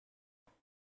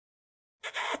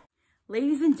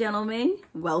Ladies and gentlemen,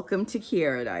 welcome to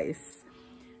Keiaradise.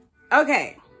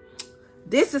 Okay,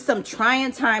 this is some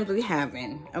trying times we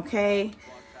having, okay?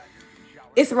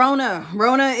 It's Rona.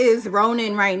 Rona is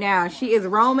ronin right now. She is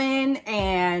roaming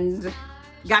and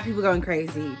got people going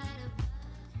crazy.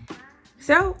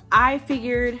 So I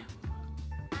figured,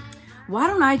 why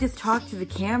don't I just talk to the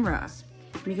camera?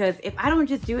 Because if I don't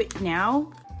just do it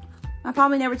now, I'll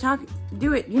probably never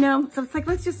do it, you know? So it's like,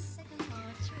 let's just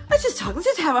talk. Let's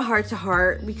just have a heart to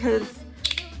heart, because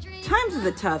times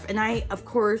are tough. And I, of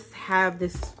course, have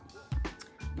this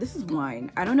is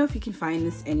wine. I don't know if you can find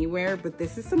this anywhere, but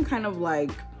this is some kind of like,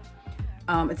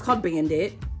 it's called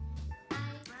Bandit.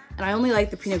 And I only like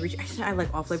the Pinot Grigio. Actually, I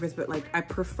like all flavors, but like I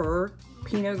prefer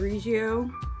Pinot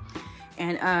Grigio.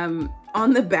 And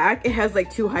on the back, it has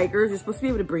like 2 hikers. You're supposed to be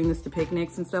able to bring this to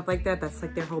picnics and stuff like that. That's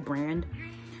like their whole brand.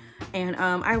 And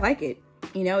I like it.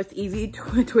 You know, it's easy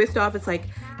to twist off. It's like,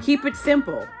 keep it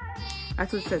simple.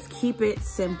 That's what it says, keep it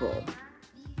simple.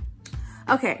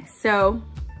 Okay, so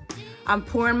I'm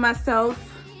pouring myself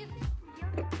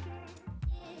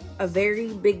a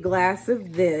very big glass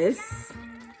of this.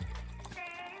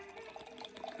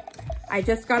 I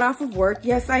just got off of work.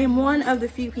 Yes, I am one of the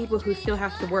few people who still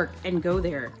has to work and go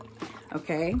there,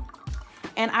 okay?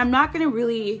 And I'm not gonna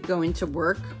really go into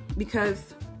work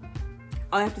because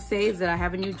all I have to say is that I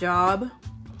have a new job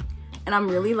and I'm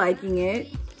really liking it.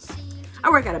 I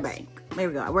work at a bank. There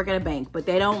we go, I work at a bank, but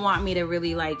they don't want me to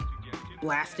really like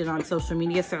blast it on social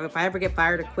media. So if I ever get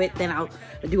fired or quit, then I'll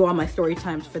do all my story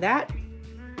times for that.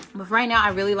 But for right now, I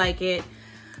really like it.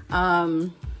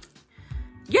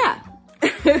 Yeah.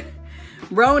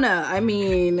 Rona, I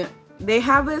mean, they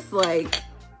have us like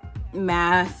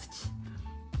masked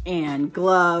and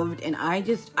gloved, and I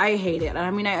hate it.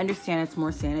 I mean, I understand it's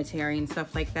more sanitary and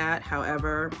stuff like that.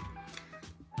 However,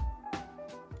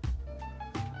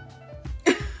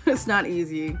 it's not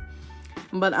easy.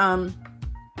 But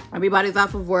everybody's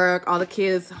off of work, all the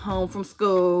kids home from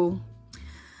school.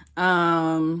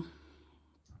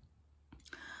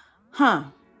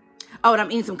 Oh, and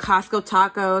I'm eating some Costco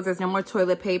tacos. There's no more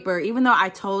toilet paper. Even though I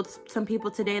told some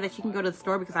people today that you can go to the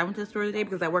store, because I went to the store today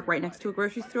because I work right next to a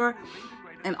grocery store.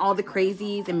 And all the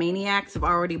crazies and maniacs have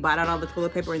already bought out all the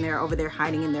toilet paper and they're over there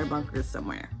hiding in their bunkers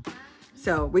somewhere.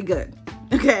 So we good,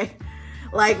 okay?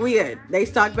 Like we good. They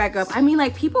stocked back up. I mean,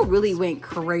 like people really went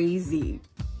crazy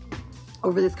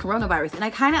over this coronavirus. And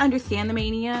I kind of understand the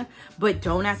mania, but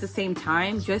don't at the same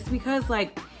time, just because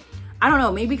like, I don't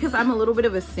know, maybe because I'm a little bit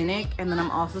of a cynic, and then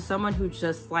I'm also someone who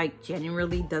just like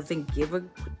genuinely doesn't give a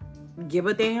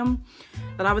damn.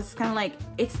 But I was just kind of like,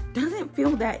 it doesn't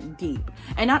feel that deep.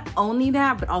 And not only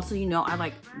that, but also, you know, I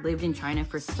like lived in China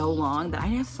for so long that I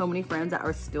have so many friends that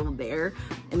are still there,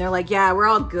 and they're like, yeah, we're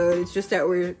all good. It's just that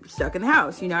we're stuck in the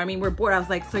house. You know what I mean? We're bored. I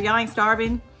was like, so y'all ain't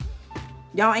starving?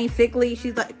 Y'all ain't sickly?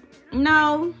 She's like,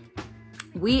 no,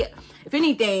 if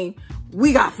anything,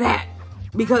 we got fat.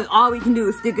 Because all we can do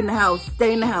is stick in the house,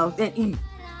 stay in the house, and eat.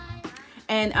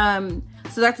 And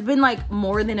so that's been like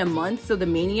more than a month. So the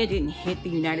mania didn't hit the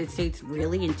United States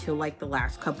really until like the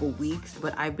last couple weeks.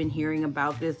 But I've been hearing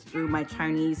about this through my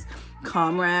Chinese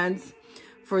comrades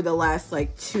for the last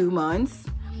like 2 months.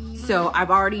 So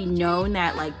I've already known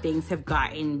that like things have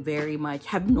gotten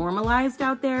have normalized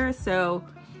out there. So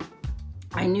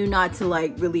I knew not to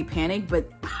like really panic,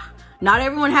 but not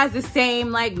everyone has the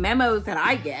same like memos that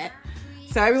I get.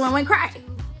 So everyone went crazy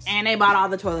and they bought all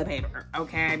the toilet paper,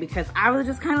 okay? Because I was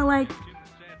just kind of like,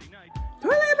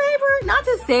 toilet paper? Not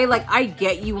to say like, I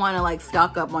get you want to like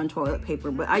stock up on toilet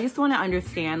paper, but I just want to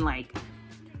understand like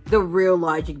the real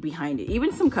logic behind it.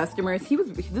 Even some customers,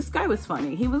 this guy was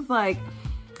funny. He was like,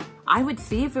 I would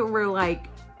see if it were like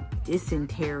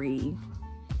dysentery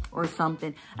or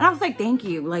something. And I was like, thank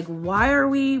you. Like, why are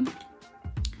we,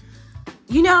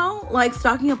 you know, like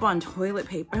stocking up on toilet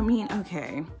paper? I mean,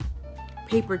 okay.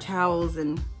 Paper towels.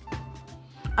 And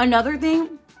another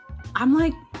thing, I'm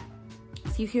like,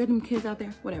 see, you hear them kids out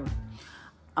there? Whatever.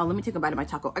 Oh, let me take a bite of my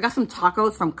taco. I got some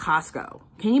tacos from Costco.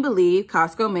 Can you believe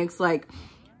Costco makes like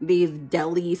these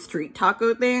deli street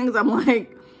taco things? I'm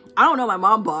like, I don't know, my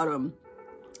mom bought them.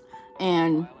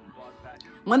 And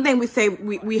one thing we say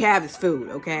we have is food,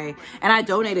 okay? And I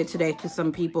donated today to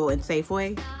some people in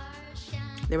Safeway.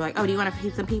 They were like, oh, do you want to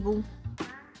feed some people?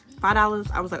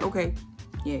 $5? I was like, okay.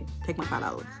 Yeah, take my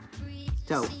 $5.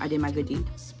 So I did my good deed.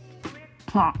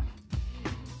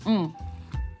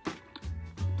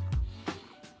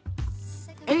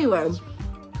 Anyway,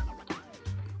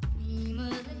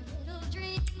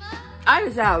 I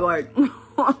just have like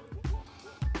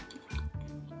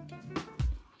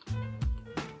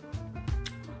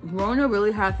Rona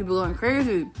really has people going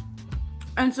crazy.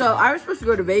 And so I was supposed to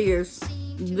go to Vegas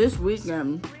this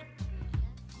weekend,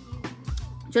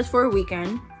 just for a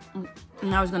weekend,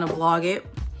 and I was gonna vlog it,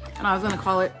 and I was gonna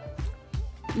call it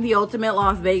the ultimate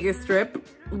Las Vegas trip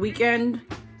weekend,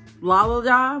 la la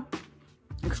la,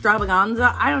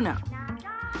 extravaganza, I don't know.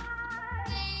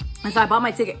 And so I bought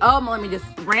my ticket. Oh, let me just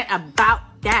rant about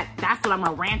that. That's what I'm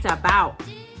gonna rant about.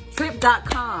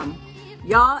 Trip.com,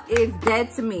 y'all is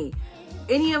dead to me.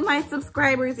 Any of my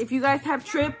subscribers, if you guys have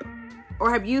Trip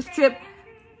or have used Trip,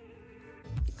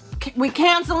 we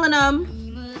canceling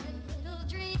them.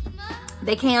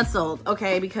 They canceled,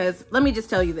 okay? Because let me just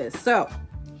tell you this. So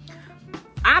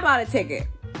I bought a ticket.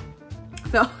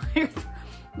 So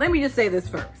let me just say this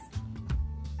first.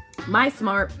 My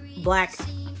smart black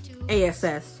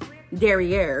ASS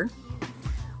derriere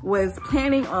was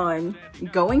planning on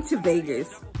going to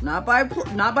Vegas, not by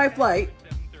flight,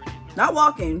 not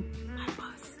walking, by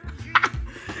bus.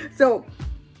 So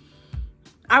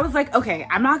I was like, okay,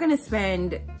 I'm not gonna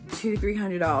spend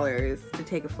 $200-300 to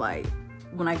take a flight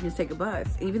when I can just take a bus,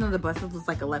 even though the bus was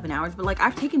like 11 hours. But like,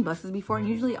 I've taken buses before, and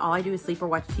usually all I do is sleep or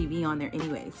watch TV on there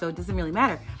anyway, so it doesn't really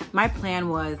matter. My plan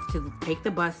was to take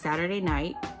the bus Friday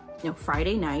night,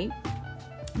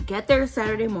 get there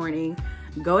Saturday morning,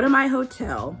 go to my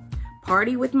hotel,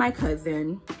 party with my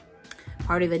cousin,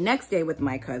 party the next day with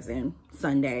my cousin,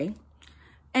 Sunday,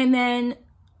 and then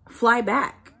fly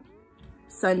back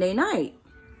Sunday night.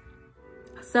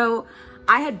 So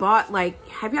I had bought, like,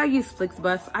 have y'all used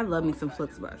Flixbus? I love me some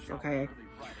Flixbus, okay?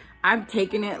 I've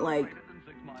taken it, like,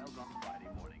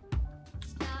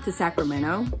 to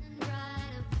Sacramento,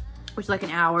 which is like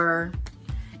an hour.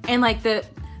 And, like, the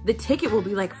ticket will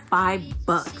be, like, $5,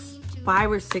 $5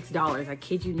 or $6, I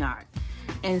kid you not.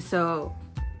 And so,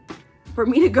 for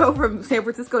me to go from San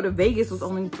Francisco to Vegas was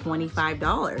only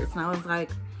 $25. And I was like,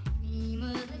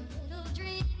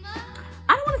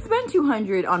 I don't want to spend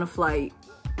 $200 on a flight.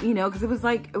 You know, because it was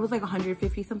like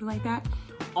 150, something like that,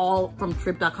 all from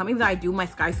Trip.com. Even though I do my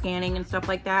sky scanning and stuff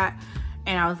like that,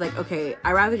 and I was like, okay,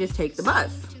 I'd rather just take the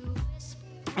bus.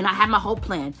 And I had my whole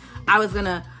plan. I was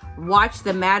gonna watch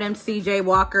the Madam C.J.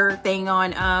 Walker thing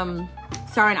on,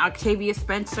 starring Octavia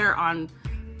Spencer on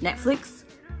Netflix.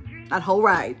 That whole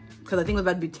ride, because I think it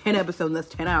was about to be 10 episodes, and that's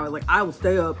 10 hours. Like, I will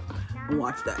stay up and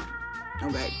watch that.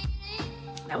 Okay,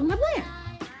 that was my plan.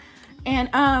 And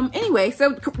anyway,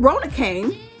 so Rona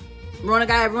came. Rona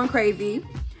got everyone crazy.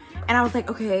 And I was like,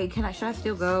 okay, should I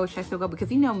still go? Should I still go?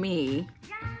 Because you know me.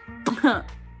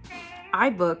 I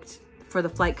booked for the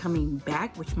flight coming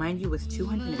back, which mind you was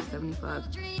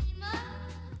 $275.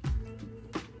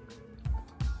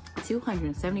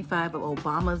 $275 of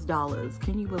Obama's dollars.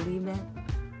 Can you believe that?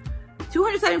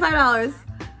 $275.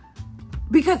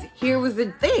 Because here was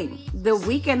the thing. The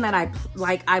weekend that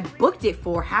I booked it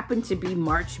for happened to be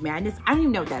March Madness. I don't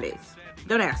even know what that is.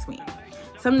 Don't ask me.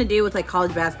 Something to do with like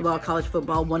college basketball, college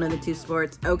football, one of the two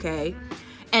sports. Okay.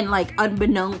 And like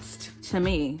unbeknownst to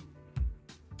me,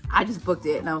 I just booked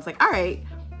it and I was like, all right,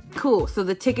 cool. So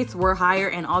the tickets were higher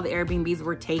and all the Airbnbs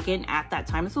were taken at that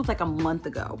time. This was like a month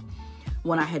ago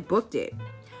when I had booked it.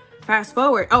 Fast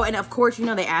forward. Oh, and of course, you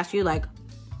know, they ask you like,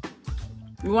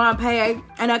 you want to pay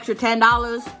an extra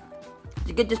 $10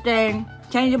 to get this thing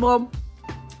changeable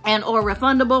and or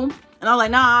refundable? And I was like,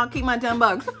 nah, I'll keep my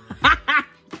 $10.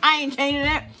 I ain't changing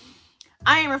it.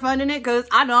 I ain't refunding it because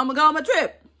I know I'm going to go on my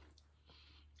trip.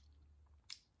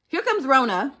 Here comes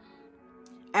Rona,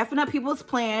 effing up people's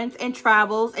plans and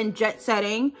travels and jet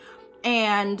setting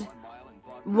and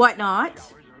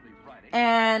whatnot.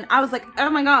 And I was like, oh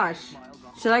my gosh,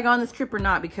 should I go on this trip or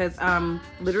not? Because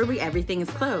literally everything is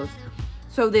closed.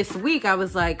 So this week I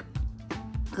was like,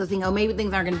 because you know, maybe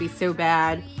things aren't going to be so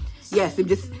bad. Yes,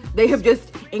 they have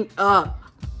just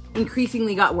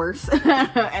increasingly got worse.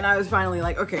 And I was finally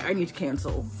like, okay, I need to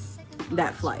cancel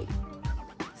that flight.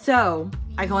 So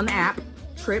I go on the app,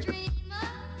 Trip,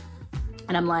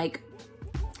 and I'm like,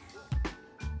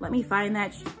 let me find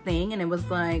that thing. And it was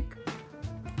like,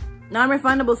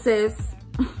 non-refundable, sis.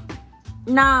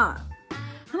 Nah.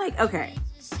 I'm like, okay,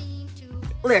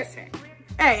 listen.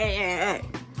 Hey.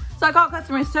 So I called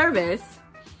customer service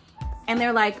and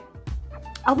they're like,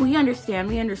 oh, we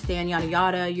understand, yada,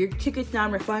 yada. Your ticket's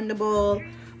non-refundable,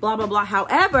 blah, blah, blah.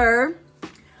 However,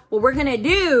 what we're gonna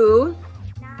do,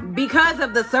 because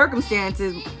of the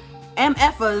circumstances,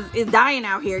 MFers is dying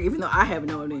out here, even though I have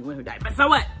no anyone who died. But so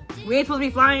what? We ain't supposed to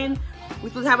be flying. We're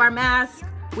supposed to have our masks.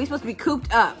 We're supposed to be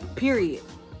cooped up, period.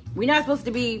 We're not supposed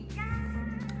to be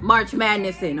March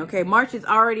Madness in, okay? March has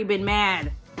already been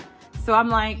mad. So I'm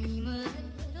like,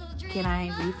 can I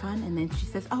refund? And then she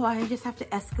says, oh, I just have to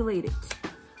escalate it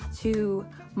to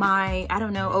my, I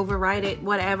don't know, override it,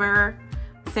 whatever.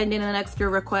 send in an extra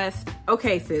request.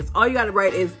 Okay, sis, all you gotta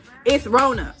write is, it's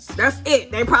Rona. That's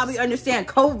it. They probably understand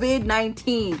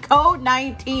COVID-19. Code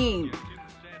 19.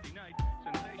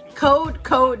 Code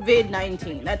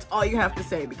COVID-19. That's all you have to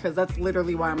say, because that's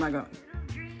literally why I'm not going.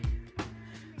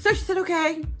 So she said,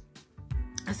 okay.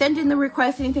 I sent in the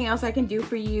request. Anything else I can do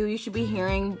for you? You should be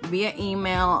hearing via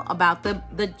email about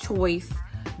the choice,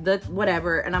 the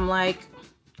whatever. And I'm like,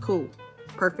 cool,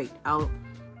 perfect. I'll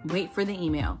wait for the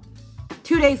email.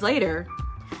 2 days later,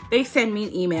 they send me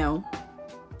an email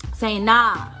saying,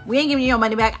 nah, we ain't giving you your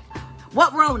money back.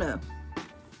 What Rona?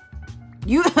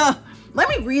 You, let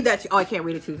me read that to you. Oh, I can't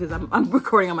read it to you because I'm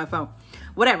recording on my phone.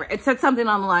 Whatever. It said something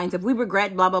on the lines of, we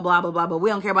regret blah, blah, blah, blah, blah, but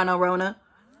we don't care about no Rona.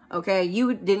 Okay,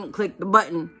 you didn't click the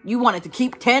button. You wanted to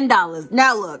keep $10.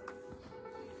 Now look.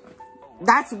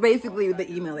 That's basically the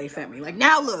email they sent me. Like,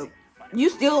 now look. We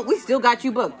still got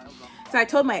you booked. So I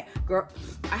told my girl,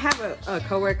 I have a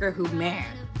coworker who, man,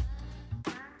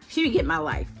 she would get my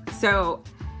life. So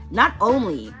not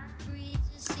only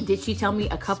did she tell me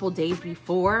a couple days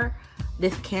before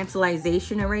this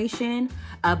cancelization narration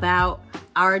about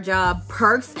our job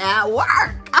perks at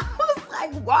work. I was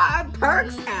like, why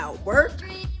perks at work?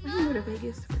 I can go to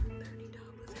Vegas for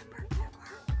 $30 at perks at work.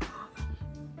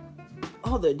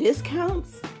 All the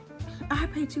discounts. I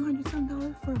paid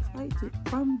 $200 for a flight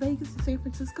from Vegas to San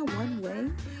Francisco one way,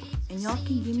 and y'all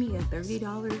can give me a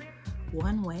 $30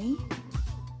 one way.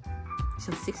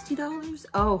 So $60?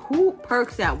 Oh, who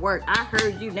perks at work? I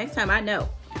heard you. Next time I know.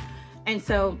 And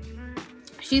so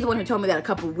she's the one who told me that a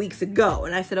couple of weeks ago.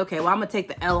 And I said, okay, well, I'm going to take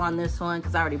the L on this one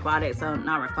because I already bought it, so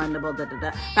not refundable. Da, da,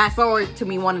 da. Fast forward to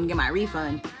me wanting to get my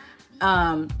refund.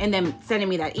 And then sending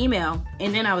me that email.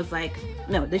 And then I was like,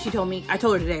 no, then she told me, I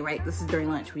told her today, right? This is during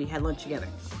lunch. We had lunch together.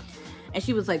 And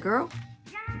she was like, girl,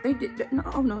 they did,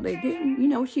 no, they didn't. You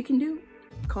know what she can do?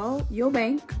 Call your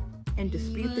bank and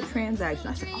dispute the transaction.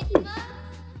 I said, oh.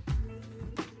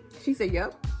 She said,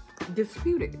 yep,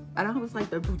 dispute it. And I was like,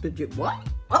 what?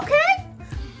 Okay.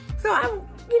 So I,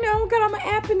 got on my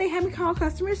app and they had me call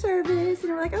customer service. And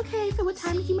they're like, okay, so what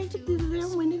time did you make it?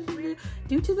 When did you,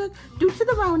 due to the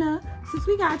Rona, since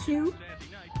we got you,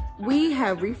 we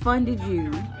have refunded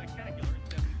you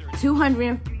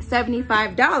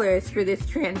 $275 for this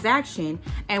transaction.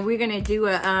 And we're going to do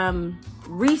a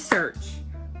research,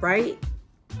 right?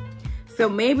 So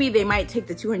maybe they might take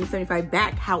the $275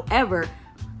 back. However,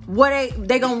 what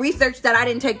they gonna research that I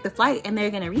didn't take the flight, and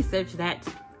they're gonna research that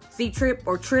trip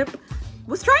was trifling.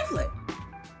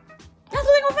 That's what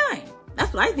they're gonna find.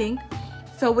 That's what I think.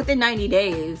 So within 90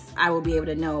 days, I will be able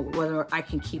to know whether I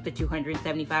can keep the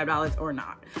 $275 or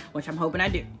not, which I'm hoping I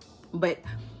do. But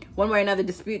one way or another,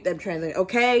 dispute them translate.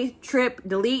 Okay, trip,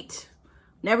 delete,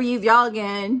 never use y'all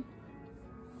again.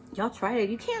 Y'all tried it.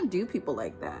 You can't do people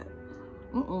like that.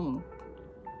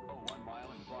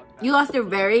 You lost a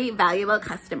very valuable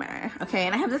customer, okay?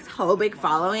 And I have this whole big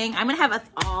following. I'm gonna have us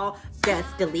all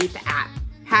just delete the app.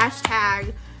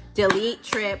 Hashtag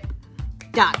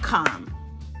deletetrip.com.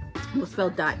 We'll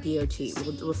spell .dot.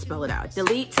 We'll spell it out.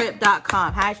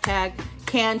 Deletetrip.com. Hashtag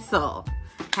cancel.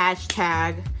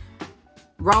 Hashtag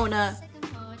Rona.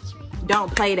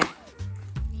 Don't play that.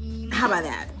 How about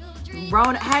that?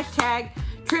 Rona. Hashtag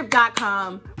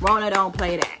trip.com. Rona don't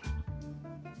play that.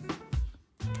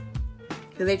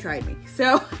 Because they tried me.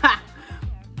 So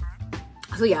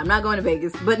yeah, I'm not going to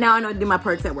Vegas. But now I know to do my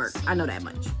perks at work. I know that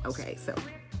much. Okay, so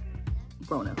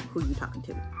Rona, who you talking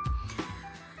to?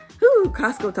 Ooh,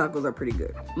 Costco tacos are pretty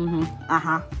good.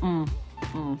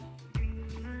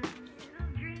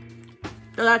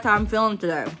 So that's how I'm feeling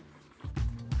today.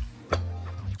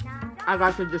 I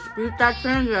got to dispute that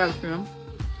transaction.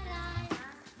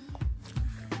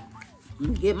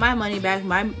 Get my money back.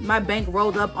 My bank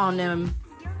rolled up on them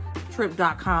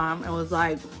trip.com and was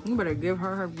like, you better give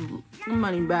her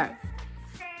money back.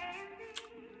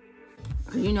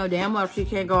 You know damn well she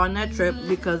can't go on that trip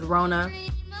because Rona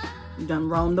done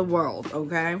roamed the world,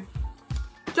 okay?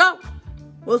 So,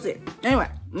 we'll see. Anyway,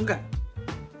 okay.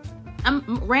 I'm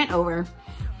rant over.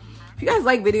 If you guys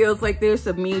like videos like this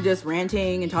of me just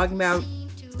ranting and talking about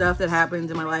stuff that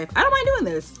happens in my life, I don't mind doing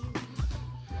this.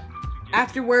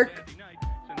 After work,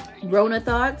 Rona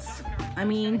thoughts. I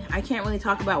mean, I can't really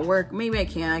talk about work. Maybe I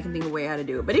can. I can think of a way how to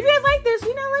do it. But if you guys like this,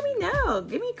 let me know.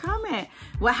 Give me a comment.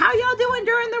 Well, how y'all doing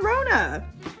during the Rona?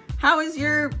 How is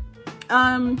your,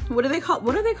 what are they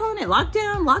calling it?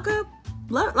 Lockdown? Lockup?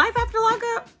 Life after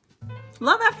lockup?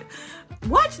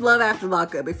 Watch Love After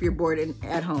Lockup if you're bored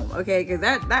at home, okay? Because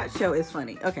that show is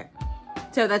funny. Okay.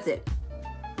 So that's it.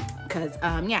 Because,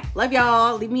 yeah. Love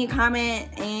y'all. Leave me a comment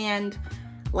and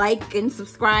like and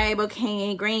subscribe.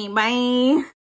 Okay, great. Bye.